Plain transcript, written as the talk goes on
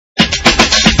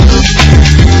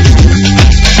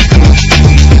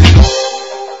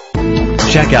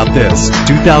Check out this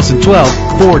 2012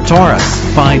 Ford Taurus.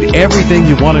 Find everything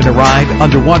you want in a ride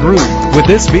under one roof. With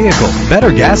this vehicle,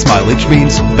 better gas mileage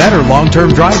means better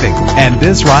long-term driving. And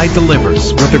this ride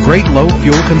delivers with a great low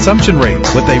fuel consumption rate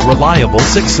with a reliable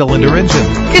 6-cylinder engine.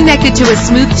 Connected to a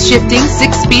smooth shifting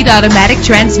 6-speed automatic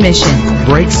transmission.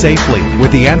 Brake safely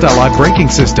with the anti-lock braking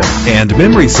system. And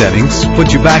memory settings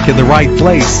put you back in the right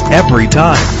place every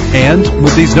time. And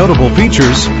with these notable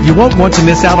features, you won't want to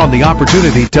miss out on the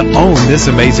opportunity to own this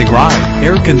amazing ride.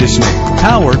 Air conditioning,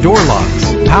 power door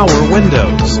locks, power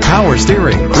windows, power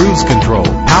steering, cruise control,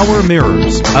 power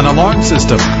mirrors, an alarm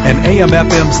system, an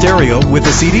AM/FM stereo with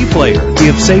a CD player.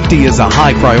 If safety is a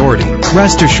high priority,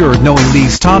 rest assured knowing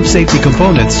these top safety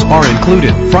components are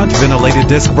included: front ventilated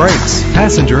disc brakes,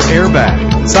 passenger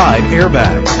airbag, side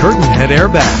airbag, curtain head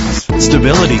airbags,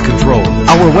 stability control.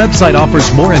 Our website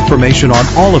offers more information on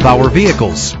all of our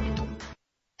vehicles.